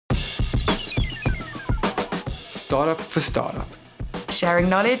Startup for Startup. Sharing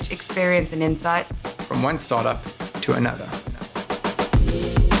knowledge, experience, and insights from one startup to another.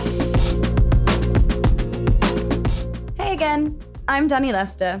 Hey again, I'm Danny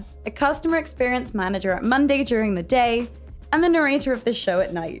Lester, a customer experience manager at Monday during the day and the narrator of this show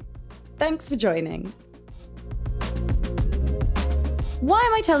at night. Thanks for joining. Why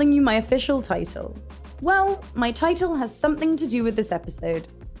am I telling you my official title? Well, my title has something to do with this episode.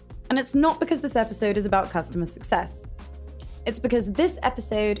 And it's not because this episode is about customer success. It's because this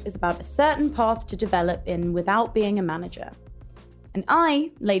episode is about a certain path to develop in without being a manager. And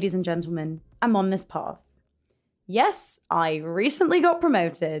I, ladies and gentlemen, am on this path. Yes, I recently got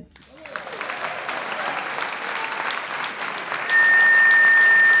promoted.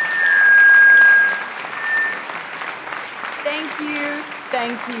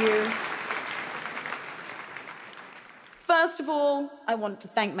 Thank you. First of all, I want to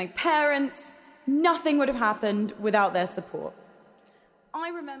thank my parents. Nothing would have happened without their support. I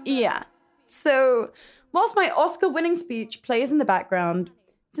remember... Yeah. So, whilst my Oscar-winning speech plays in the background,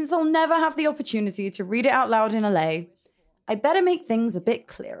 since I'll never have the opportunity to read it out loud in LA, I better make things a bit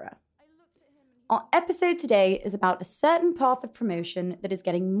clearer. Our episode today is about a certain path of promotion that is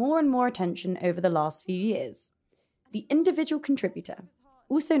getting more and more attention over the last few years. The individual contributor,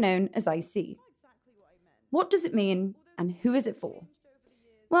 also known as IC. What does it mean, and who is it for?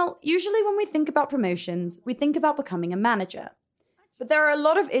 Well, usually when we think about promotions, we think about becoming a manager. But there are a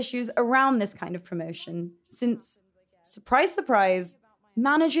lot of issues around this kind of promotion, since, surprise, surprise,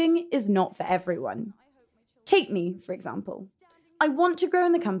 managing is not for everyone. Take me, for example. I want to grow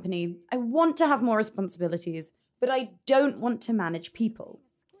in the company, I want to have more responsibilities, but I don't want to manage people.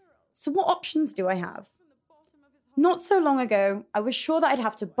 So what options do I have? Not so long ago, I was sure that I'd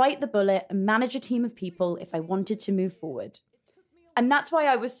have to bite the bullet and manage a team of people if I wanted to move forward. And that's why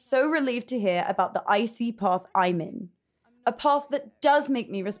I was so relieved to hear about the IC path I'm in. A path that does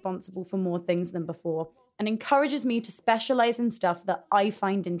make me responsible for more things than before and encourages me to specialize in stuff that I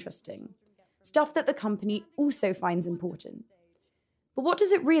find interesting. Stuff that the company also finds important. But what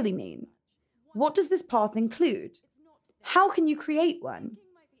does it really mean? What does this path include? How can you create one?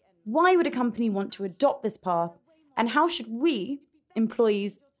 Why would a company want to adopt this path? And how should we,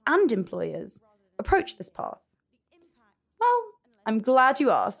 employees and employers, approach this path? Well, I'm glad you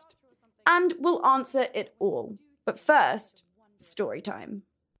asked, and we'll answer it all. But first, story time.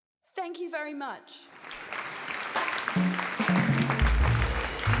 Thank you very much.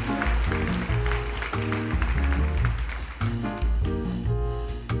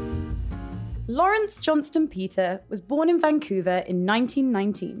 Lawrence Johnston Peter was born in Vancouver in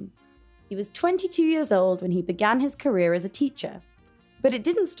 1919. He was 22 years old when he began his career as a teacher, but it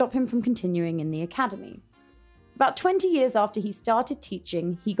didn't stop him from continuing in the academy. About 20 years after he started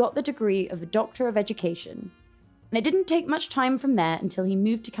teaching, he got the degree of a Doctor of Education, and it didn't take much time from there until he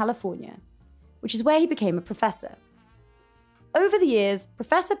moved to California, which is where he became a professor. Over the years,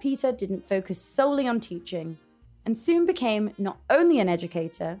 Professor Peter didn't focus solely on teaching, and soon became not only an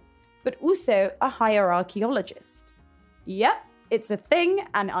educator, but also a hierarchologist. Yep. It's a thing,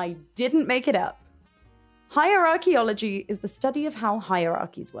 and I didn't make it up. Hierarchy is the study of how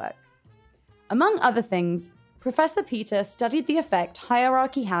hierarchies work. Among other things, Professor Peter studied the effect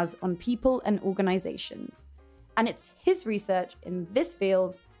hierarchy has on people and organizations, and it's his research in this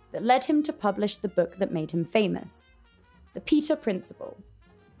field that led him to publish the book that made him famous, The Peter Principle.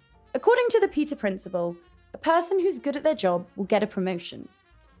 According to the Peter Principle, a person who's good at their job will get a promotion.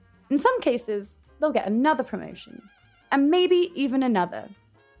 In some cases, they'll get another promotion. And maybe even another.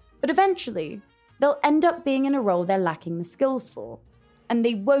 But eventually, they'll end up being in a role they're lacking the skills for, and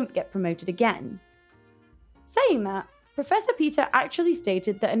they won't get promoted again. Saying that, Professor Peter actually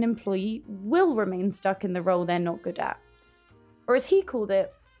stated that an employee will remain stuck in the role they're not good at, or as he called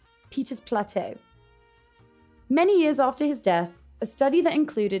it, Peter's Plateau. Many years after his death, a study that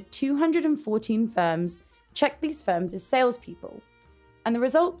included 214 firms checked these firms as salespeople, and the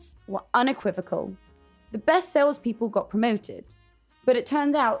results were unequivocal. The best salespeople got promoted, but it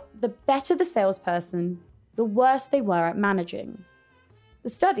turned out the better the salesperson, the worse they were at managing. The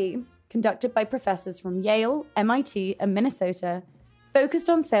study, conducted by professors from Yale, MIT, and Minnesota, focused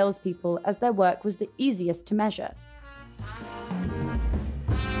on salespeople as their work was the easiest to measure.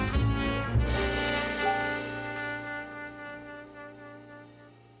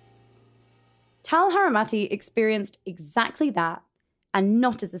 Tal Haramati experienced exactly that, and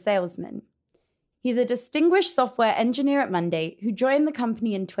not as a salesman. He's a distinguished software engineer at Monday who joined the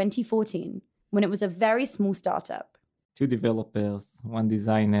company in 2014 when it was a very small startup. 2 developers, 1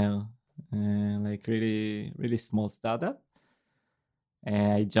 designer, really small startup.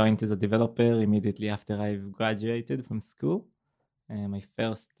 I joined as a developer immediately after I've graduated from school. My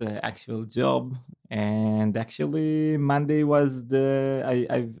first actual job, and actually Monday was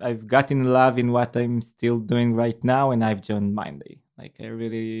I've got in love in what I'm still doing right now, and I've joined Monday. Like I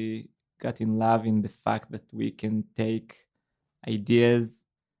really got in love in the fact that we can take ideas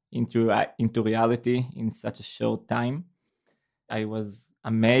into reality in such a short time. I was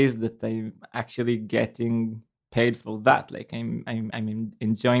amazed that I'm actually getting paid for that. Like I'm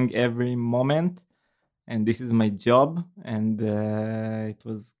enjoying every moment, and this is my job, and it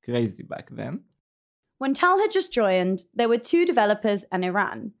was crazy back then. When Tal had just joined, there were 2 developers and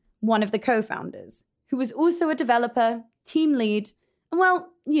Iran, one of the co-founders, who was also a developer, team lead, and well,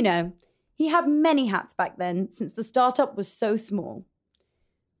 you know, he had many hats back then since the startup was so small.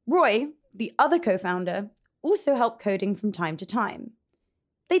 Roy, the other co-founder, also helped coding from time to time.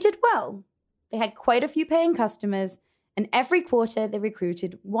 They did well. They had quite a few paying customers, and every quarter they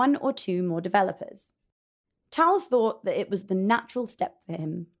recruited 1 or 2 more developers. Tal thought that it was the natural step for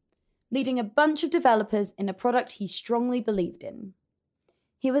him, leading a bunch of developers in a product he strongly believed in.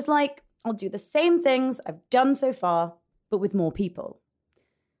 He was like, I'll do the same things I've done so far, but with more people.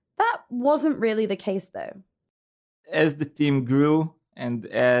 That wasn't really the case, though. As the team grew and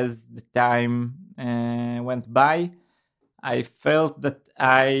as the time went by, I felt that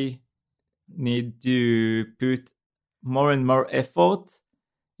I need to put more and more effort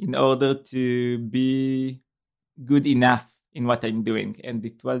in order to be good enough in what I'm doing. And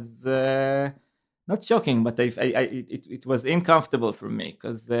it was not shocking, but it was uncomfortable for me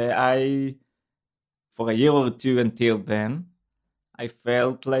because for a year or 2 until then, I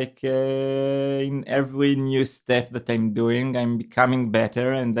felt like in every new step that I'm doing, I'm becoming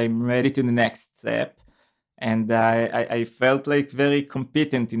better and I'm ready to the next step. And I felt like very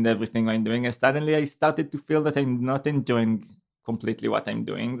competent in everything I'm doing. And suddenly I started to feel that I'm not enjoying completely what I'm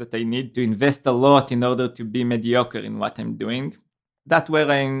doing, that I need to invest a lot in order to be mediocre in what I'm doing. That's where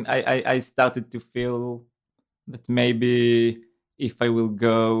I started to feel that maybe if I will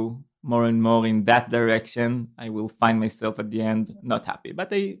go more and more in that direction, I will find myself at the end not happy.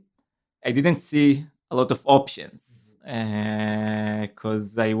 But I didn't see a lot of options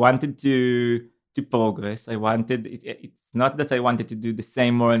because I wanted to progress. I wanted it's not that I wanted to do the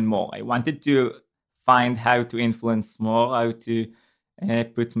same more and more. I wanted to find how to influence more, how to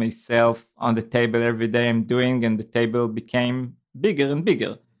put myself on the table every day I'm doing, and the table became bigger and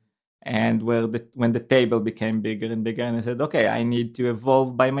bigger. And when the table became bigger and bigger, and I said, okay, I need to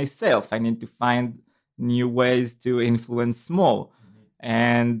evolve by myself. I need to find new ways to influence more.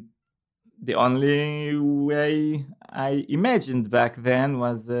 And the only way I imagined back then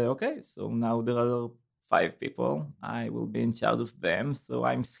was, okay, so now there are 5 people. I will be in charge of them. So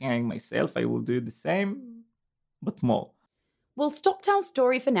I'm scaring myself. I will do the same, but more. We'll stop Tal's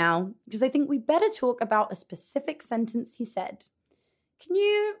story for now, because I think we better talk about a specific sentence he said. Can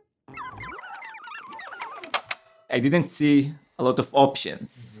you... I didn't see a lot of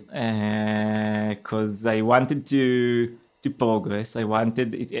options because I wanted to progress. I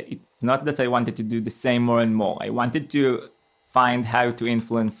wanted it's not that I wanted to do the same more and more. I wanted to find how to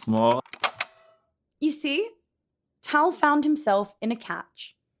influence more. You see, Tal found himself in a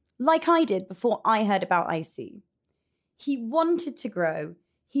catch, like I did before I heard about IC. He wanted to grow,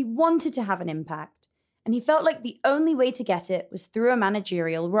 he wanted to have an impact, and he felt like the only way to get it was through a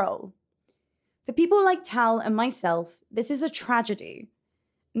managerial role. For people like Tal and myself, this is a tragedy.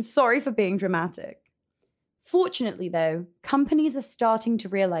 And sorry for being dramatic. Fortunately, though, companies are starting to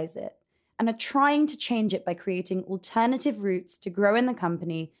realize it and are trying to change it by creating alternative routes to grow in the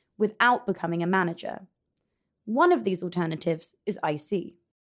company without becoming a manager. One of these alternatives is IC.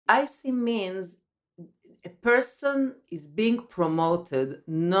 IC means a person is being promoted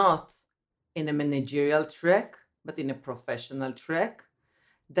not in a managerial track, but in a professional track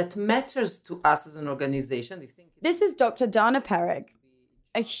that matters to us as an organization. This is Dr. Dana Pereg,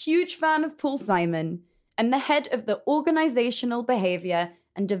 a huge fan of Paul Simon and the head of the Organizational Behavior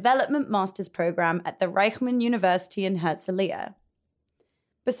and Development Master's Program at the Reichman University in Herzliya.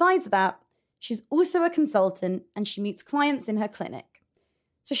 Besides that, she's also a consultant and she meets clients in her clinic.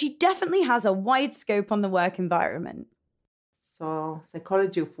 So she definitely has a wide scope on the work environment. So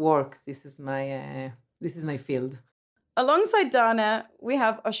psychology of work, this is my field. Alongside Dana, we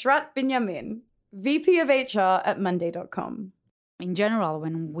have Oshrat Binyamin, VP of HR at Monday.com. In general,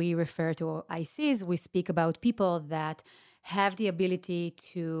 when we refer to ICs, we speak about people that have the ability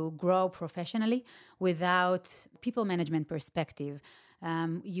to grow professionally without people management perspective.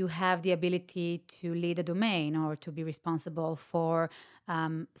 you have the ability to lead a domain or to be responsible for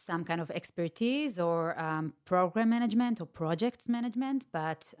some kind of expertise or program management or projects management,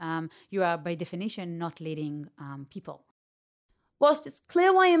 but you are by definition not leading people. Whilst it's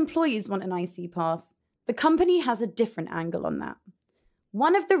clear why employees want an IC path, the company has a different angle on that.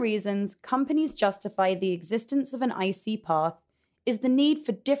 One of the reasons companies justify the existence of an IC path is the need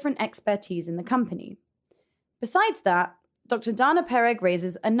for different expertise in the company. Besides that, Dr. Dana Pereg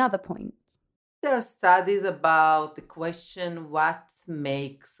raises another point. There are studies about the question what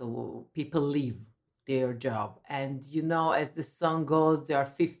makes people leave their job. And as the song goes, there are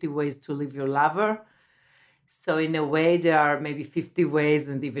 50 ways to leave your lover. So in a way, there are maybe 50 ways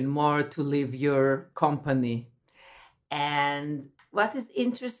and even more to leave your company. And what is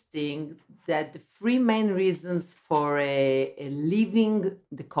interesting that the three main reasons for leaving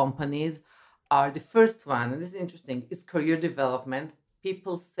the companies are the first one, and this is interesting, is career development.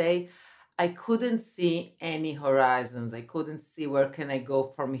 People say, I couldn't see any horizons. I couldn't see where can I go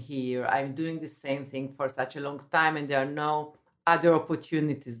from here. I'm doing the same thing for such a long time and there are no other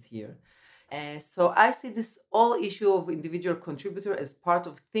opportunities here. So I see this whole issue of individual contributor as part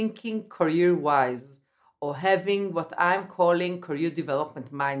of thinking career-wise or having what I'm calling career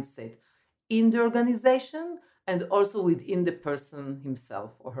development mindset in the organization and also within the person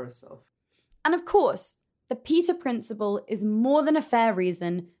himself or herself. And of course, the Peter Principle is more than a fair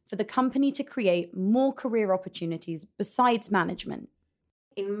reason for the company to create more career opportunities besides management.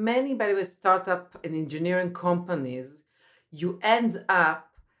 In many, by the way, startup and engineering companies, you end up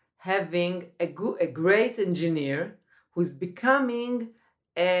having a great engineer who's becoming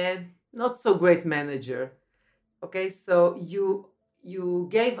a not so great manager. Okay, so you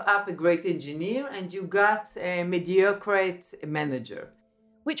gave up a great engineer and you got a mediocre manager.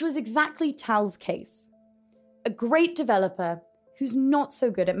 Which was exactly Tal's case. A great developer who's not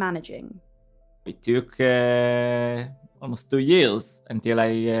so good at managing. It took almost 2 years until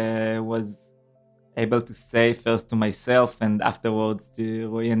I was able to say first to myself and afterwards to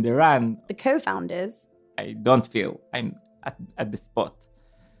Roy and Eran, The co-founders. I don't feel I'm at the spot.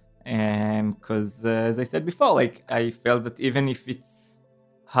 Because as I said before, I felt that even if it's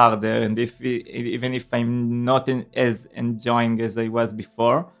harder and even if I'm not as enjoying as I was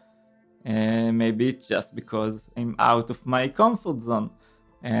before, maybe it's just because I'm out of my comfort zone.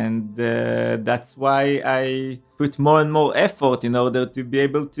 And that's why I put more and more effort in order to be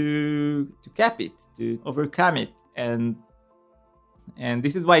able to cap it, to overcome it. And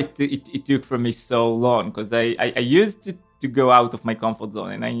this is why it took for me so long, because I used to go out of my comfort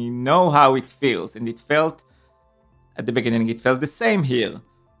zone and I know how it feels. And it felt, at the beginning, it felt the same here.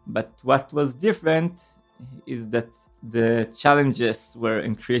 But what was different is that the challenges were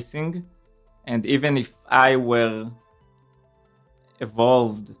increasing. And even if I were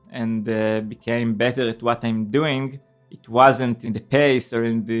evolved and became better at what I'm doing, it wasn't in the pace or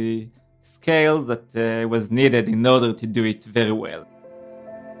in the scale that was needed in order to do it very well.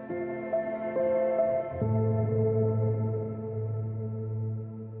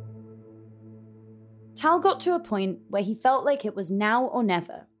 Tal got to a point where he felt like it was now or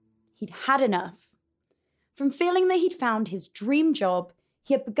never. He'd had enough. From feeling that he'd found his dream job,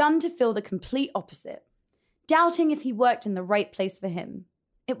 he had begun to feel the complete opposite, doubting if he worked in the right place for him.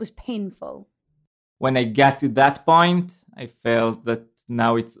 It was painful. When I got to that point, I felt that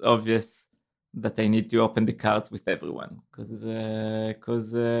now it's obvious that I need to open the cards with everyone. Because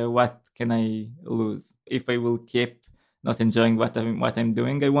what can I lose? If I will keep not enjoying what I'm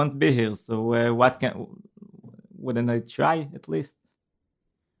doing, I won't be here. So wouldn't I try at least?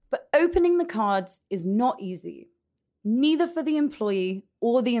 But opening the cards is not easy, neither for the employee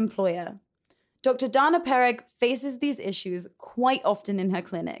or the employer. Dr. Dana Pereg faces these issues quite often in her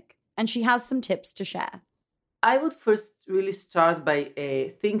clinic, and she has some tips to share. I would first really start by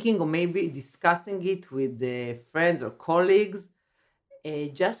thinking or maybe discussing it with friends or colleagues,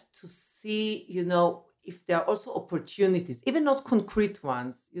 just to see, if there are also opportunities, even not concrete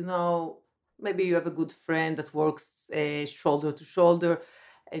ones. Maybe you have a good friend that works shoulder to shoulder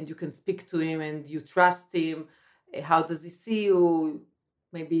and you can speak to him and you trust him. How does he see you?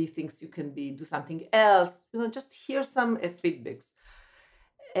 Maybe he thinks you can do something else. Just hear some feedbacks.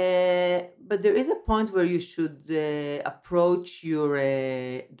 But there is a point where you should approach your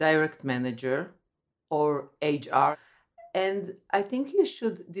direct manager or HR. And I think you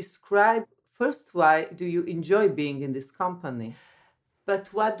should describe first, why do you enjoy being in this company? But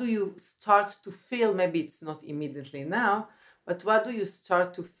what do you start to feel? Maybe it's not immediately now, but what do you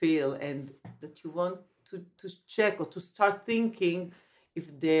start to feel and that you want to check or to start thinking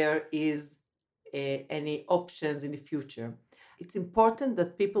if there is any options in the future? it's important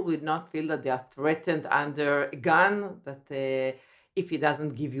that people will not feel that they are threatened under a gun, that if he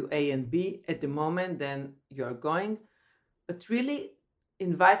doesn't give you A and B at the moment, then you're going. But really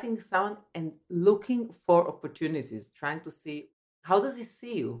inviting someone and looking for opportunities, trying to see, how does he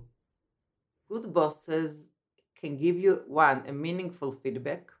see you? Good bosses can give you, one, a meaningful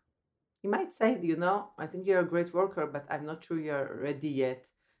feedback. He might say, I think you're a great worker, but I'm not sure you're ready yet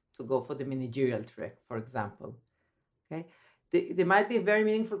to go for the managerial track, for example. Okay, there might be a very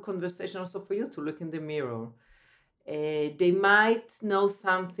meaningful conversation also for you to look in the mirror. They might know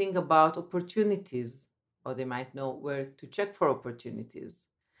something about opportunities, or they might know where to check for opportunities.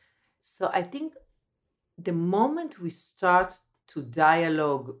 So I think the moment we start to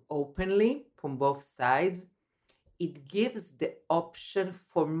dialogue openly from both sides, it gives the option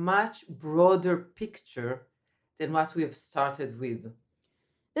for much broader picture than what we have started with.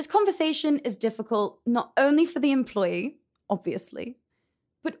 This conversation is difficult not only for the employee, obviously,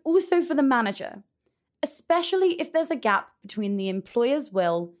 but also for the manager, especially if there's a gap between the employer's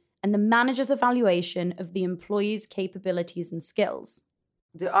will and the manager's evaluation of the employee's capabilities and skills.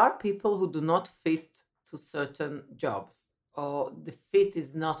 There are people who do not fit to certain jobs, or the fit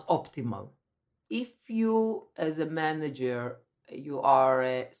is not optimal. If you, as a manager, you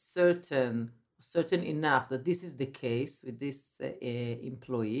are certain enough that this is the case with this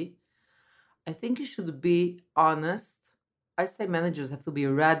employee, I think you should be honest. I say managers have to be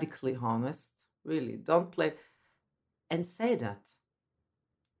radically honest. Really, don't play, and say that.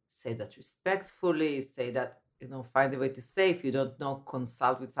 Say that respectfully. Say that, find a way to say, if you don't know,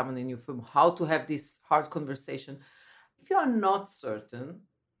 consult with someone in your firm how to have this hard conversation. If you are not certain,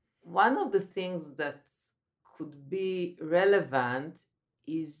 one of the things that could be relevant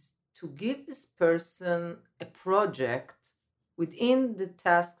is to give this person a project within the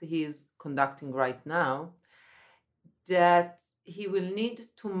task he is conducting right now that he will need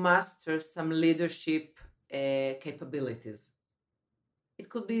to master some leadership capabilities. It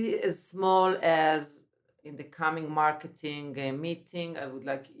could be as small as, in the coming marketing meeting, I would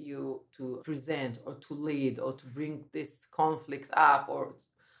like you to present or to lead or to bring this conflict up,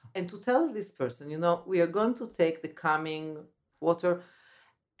 and to tell this person, we are going to take the coming quarter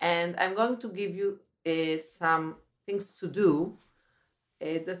and I'm going to give you some things to do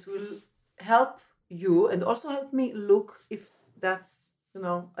that will help you and also help me look if that's,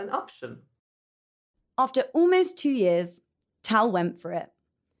 an option. After almost 2 years, Tal went for it.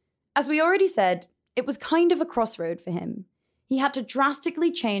 As we already said, it was kind of a crossroad for him. He had to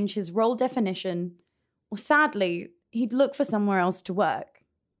drastically change his role definition, or sadly, he'd look for somewhere else to work.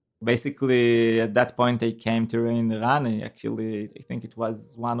 Basically, at that point, I came to Iran. I think it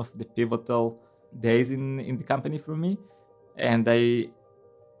was one of the pivotal days in the company for me. And I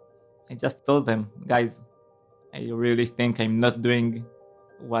just told them, guys, I really think I'm not doing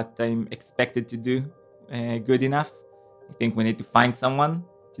what I'm expected to do good enough. I think we need to find someone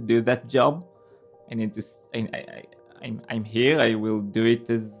to do that job. I'm here. I will do it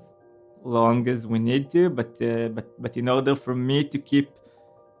as long as we need to. But in order for me to keep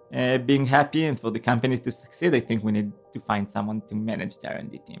being happy and for the companies to succeed, I think we need to find someone to manage the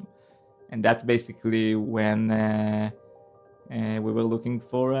R&D team. And that's basically when we were looking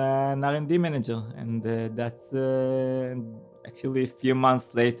for an R&D manager. And that's actually a few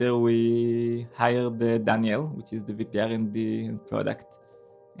months later, we hired Daniel, which is the VP R&D and product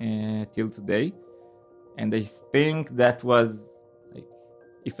till today. And I think that was,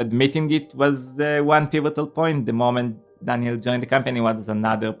 if admitting it was one pivotal point, the moment Daniel joined the company was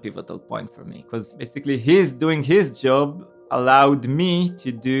another pivotal point for me, because basically his doing his job allowed me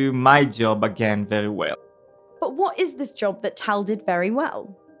to do my job again very well. But what is this job that Tal did very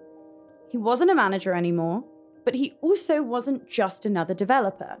well? He wasn't a manager anymore, but he also wasn't just another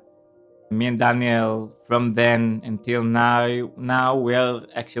developer. Me and Daniel, from then until now we're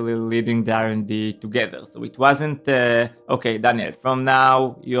actually leading the R&D together. So it wasn't, okay, Daniel, from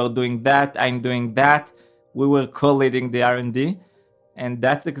now you're doing that, I'm doing that. We were co-leading the R&D, and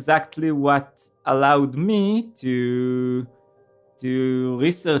that's exactly what allowed me to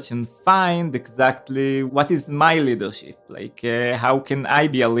research and find exactly what is my leadership. How can I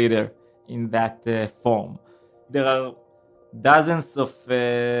be a leader in that form? There are dozens of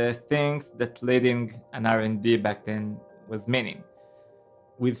things that leading an R&D back then was meaning.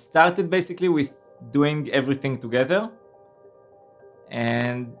 We've started basically with doing everything together,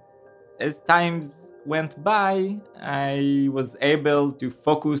 and as times went by, I was able to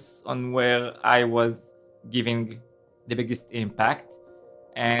focus on where I was giving the biggest impact,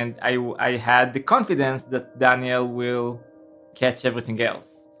 and I had the confidence that Daniel will catch everything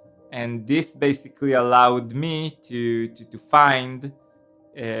else. And this basically allowed me to find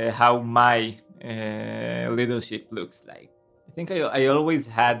how my leadership looks like. I think I always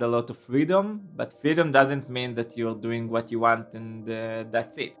had a lot of freedom, but freedom doesn't mean that you're doing what you want and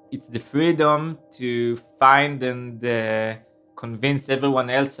that's it. It's the freedom to find and convince everyone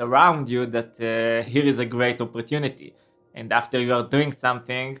else around you that here is a great opportunity. And after you are doing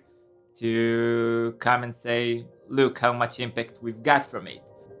something, to come and say, look how much impact we've got from it.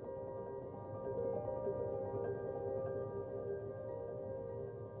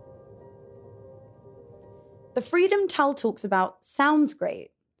 The freedom Tal talks about sounds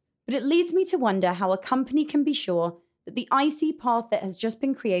great, but it leads me to wonder how a company can be sure that the IC path that has just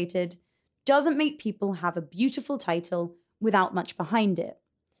been created doesn't make people have a beautiful title without much behind it.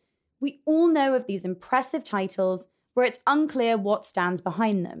 We all know of these impressive titles where it's unclear what stands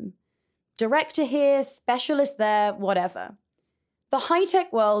behind them. Director here, specialist there, whatever. The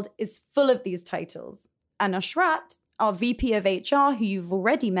high-tech world is full of these titles, and Oshrat, our VP of HR, who you've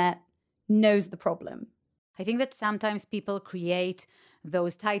already met, knows the problem. I think that sometimes people create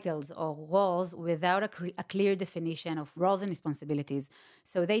those titles or roles without a clear definition of roles and responsibilities.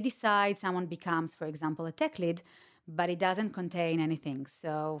 So they decide someone becomes, for example, a tech lead, but it doesn't contain anything.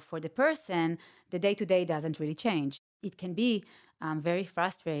 So for the person, the day-to-day doesn't really change. It can be very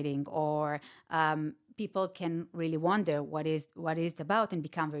frustrating, or people can really wonder what is it about and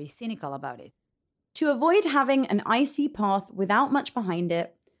become very cynical about it. To avoid having an IC path without much behind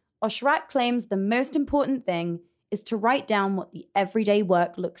it, Oshrat claims the most important thing is to write down what the everyday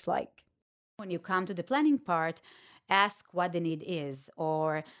work looks like. When you come to the planning part, ask what the need is,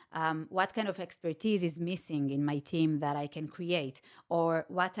 or what kind of expertise is missing in my team that I can create, or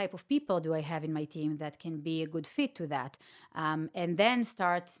what type of people do I have in my team that can be a good fit to that. And then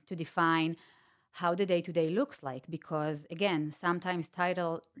start to define how the day-to-day looks like, because again, sometimes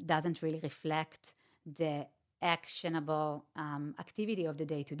title doesn't really reflect the actionable activity of the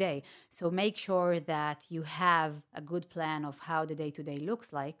day-to-day. So make sure that you have a good plan of how the day-to-day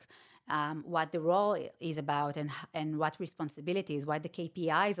looks like, what the role is about, and what responsibilities, what the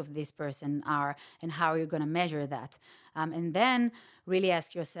KPIs of this person are, and how you're going to measure that. And then really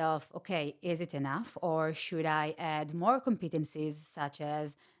ask yourself, okay, is it enough? Or should I add more competencies, such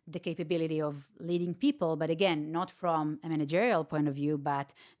as the capability of leading people, but again, not from a managerial point of view,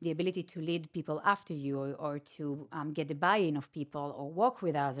 but the ability to lead people after you, or to get the buy-in of people or work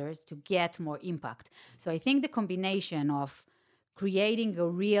with others to get more impact. So I think the combination of creating a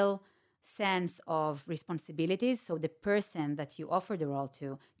real sense of responsibilities, so the person that you offer the role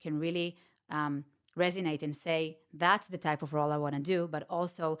to can really resonate and say, that's the type of role I want to do, but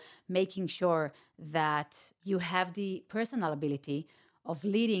also making sure that you have the personal ability of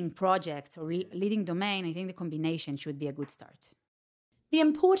leading projects or leading domain. I think the combination should be a good start. The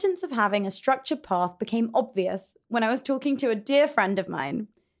importance of having a structured path became obvious when I was talking to a dear friend of mine,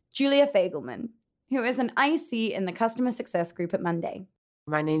 Julia Fagelman, who is an IC in the Customer Success Group at Monday.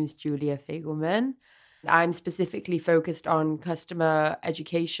 My name is Julia Fagelman. I'm specifically focused on customer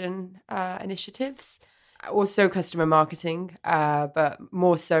education initiatives, also customer marketing, but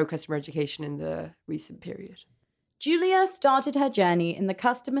more so customer education in the recent period. Julia started her journey in the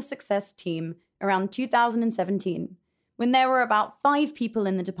customer success team around 2017, when there were about 5 people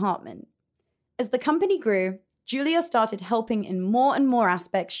in the department. As the company grew, Julia started helping in more and more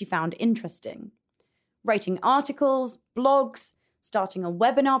aspects she found interesting. Writing articles, blogs, starting a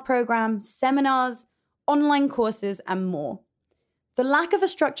webinar program, seminars, online courses, and more. The lack of a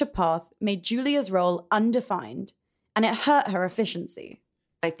structured path made Julia's role undefined, and it hurt her efficiency.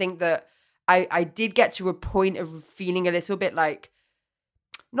 I think that I did get to a point of feeling a little bit like,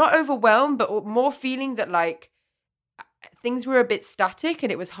 not overwhelmed, but more feeling that like things were a bit static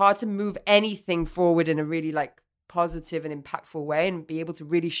and it was hard to move anything forward in a really like positive and impactful way and be able to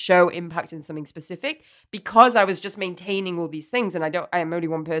really show impact in something specific, because I was just maintaining all these things and I am only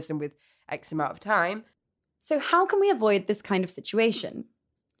one person with X amount of time. So how can we avoid this kind of situation?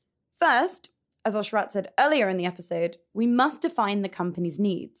 First, as Oshrat said earlier in the episode, we must define the company's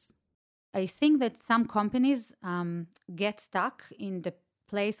needs. I think that some companies get stuck in the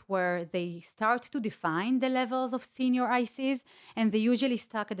place where they start to define the levels of senior ICs, and they usually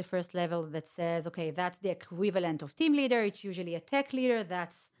stuck at the first level that says, okay, that's the equivalent of team leader. It's usually a tech leader.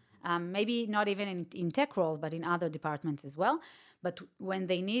 That's maybe not even in tech roles, but in other departments as well. But when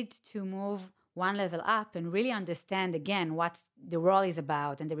they need to move one level up and really understand, again, what the role is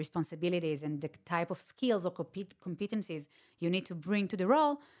about and the responsibilities and the type of skills or competencies you need to bring to the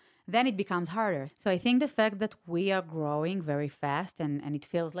role, then it becomes harder. So I think the fact that we are growing very fast and it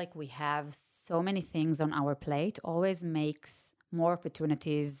feels like we have so many things on our plate always makes more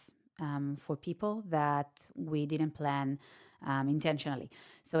opportunities for people that we didn't plan intentionally.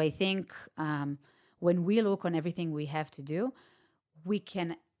 So I think when we look on everything we have to do, we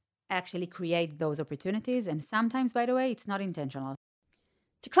can actually create those opportunities. And sometimes, by the way, it's not intentional.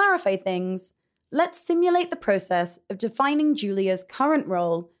 To clarify things, let's simulate the process of defining Julia's current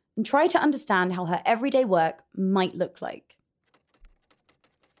role and try to understand how her everyday work might look like.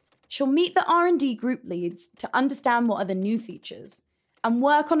 She'll meet the R&D group leads to understand what are the new features and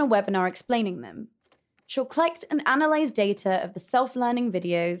work on a webinar explaining them. She'll collect and analyze data of the self-learning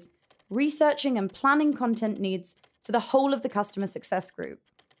videos, researching and planning content needs for the whole of the customer success group.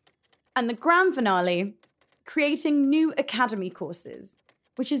 And the grand finale, creating new academy courses,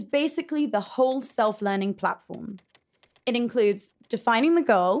 which is basically the whole self-learning platform. It includes defining the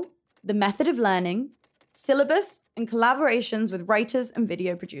goal, the method of learning, syllabus, and collaborations with writers and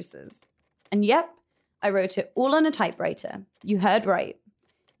video producers. And yep, I wrote it all on a typewriter. You heard right.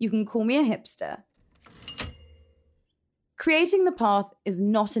 You can call me a hipster. Creating the path is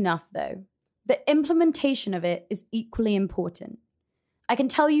not enough, though. The implementation of it is equally important. I can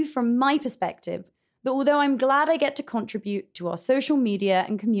tell you from my perspective that although I'm glad I get to contribute to our social media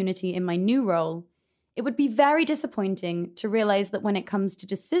and community in my new role, it would be very disappointing to realize that when it comes to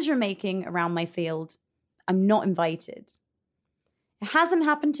decision-making around my field, I'm not invited. It hasn't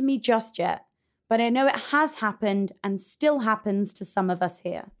happened to me just yet, but I know it has happened and still happens to some of us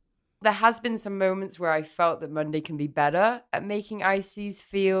here. There has been some moments where I felt that Monday can be better at making ICs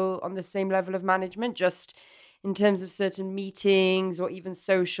feel on the same level of management, just in terms of certain meetings or even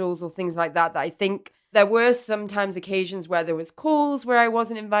socials or things like that, that I think there were sometimes occasions where there was calls where I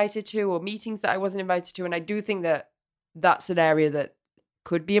wasn't invited to or meetings that I wasn't invited to. And I do think that that's an area that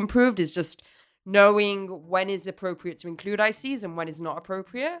could be improved, is just knowing when is appropriate to include ICs and when is not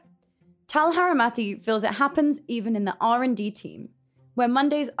appropriate. Tal Haramati feels it happens even in the R&D team, where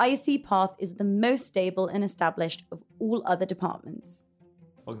Monday's IC path is the most stable and established of all other departments.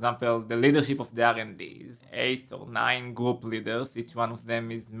 For example, the leadership of the R&D is 8 or 9 group leaders. Each one of them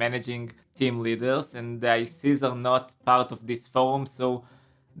is managing team leaders, and the ICs are not part of this forum, so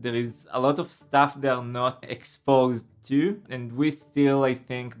there is a lot of stuff they are not exposed to, and we still, I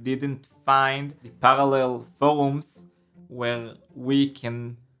think, didn't find the parallel forums where we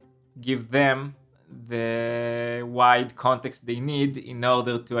can give them the wide context they need in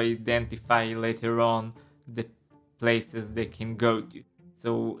order to identify later on the places they can go to.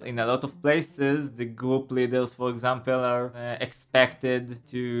 So in a lot of places, the group leaders, for example, are expected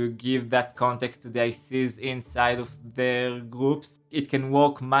to give that context to the ICs inside of their groups. It can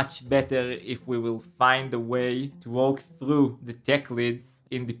work much better if we will find a way to walk through the tech leads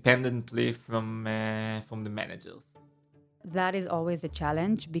independently from the managers. That is always a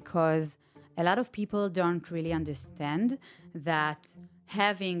challenge, because a lot of people don't really understand that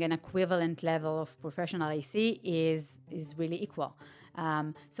having an equivalent level of professional IC is really equal.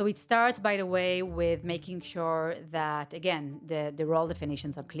 So it starts, by the way, with making sure that, again, the role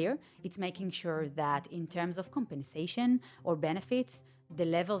definitions are clear. It's making sure that in terms of compensation or benefits, the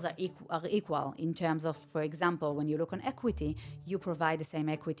levels are equal in terms of, for example, when you look on equity, you provide the same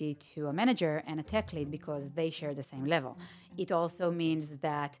equity to a manager and a tech lead because they share the same level. It also means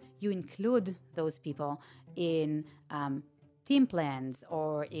that you include those people in team plans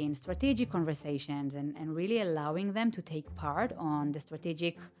or in strategic conversations and really allowing them to take part on the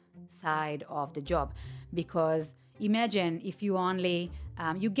strategic side of the job. Because imagine if you only,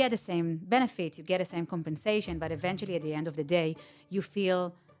 you get the same benefits, you get the same compensation, but eventually at the end of the day, you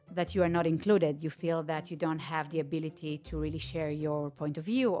feel that you are not included. You feel that you don't have the ability to really share your point of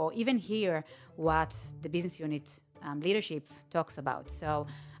view or even hear what the business unit leadership talks about. So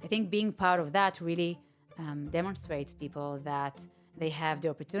I think being part of that really demonstrates people that they have the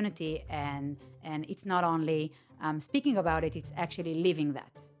opportunity, and it's not only speaking about it, it's actually living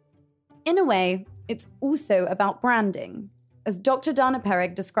that. In a way, it's also about branding, as Dr. Dana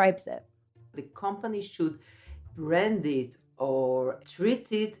Pereg describes it. The company should brand it or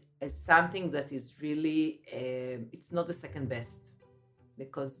treat it as something that is really, it's not the second best.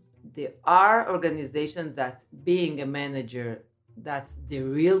 Because there are organizations that being a manager, that's the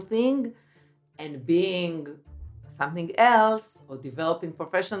real thing, and being something else or developing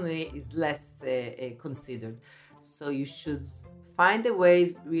professionally is less considered. So you should find a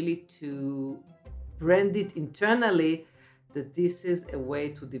ways really to brand it internally, that this is a way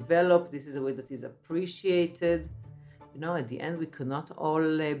to develop, this is a way that is appreciated. You know, at the end, we cannot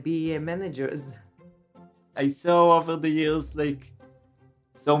all be managers. I saw over the years like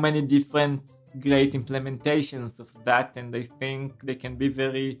so many different great implementations of that, and I think they can be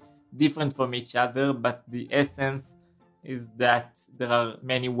very different from each other, but the essence is that there are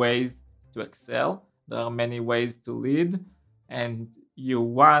many ways to excel. There are many ways to lead, and you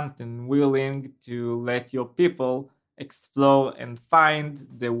want and willing to let your people explore and find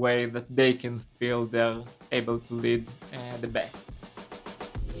the way that they can feel they're able to lead the best.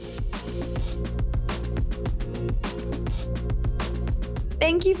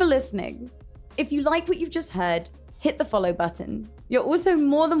 Thank you for listening. If you like what you've just heard, hit the follow button. You're also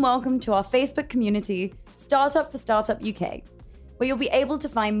more than welcome to our Facebook community, Startup for Startup UK, where you'll be able to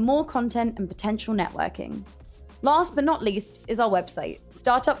find more content and potential networking. Last but not least is our website,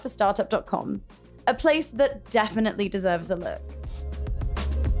 startupforstartup.com, a place that definitely deserves a look.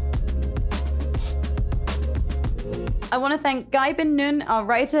 I want to thank Guy Ben Nun, our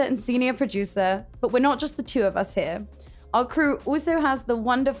writer and senior producer, but we're not just the two of us here. Our crew also has the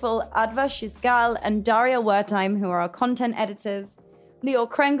wonderful Adva Shizgal and Daria Wertheim, who are our content editors. Leo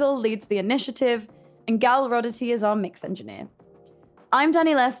Krengel leads the initiative, and Gal Rodity is our mix engineer. I'm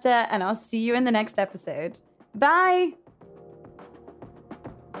Danny Lester, and I'll see you in the next episode. Bye!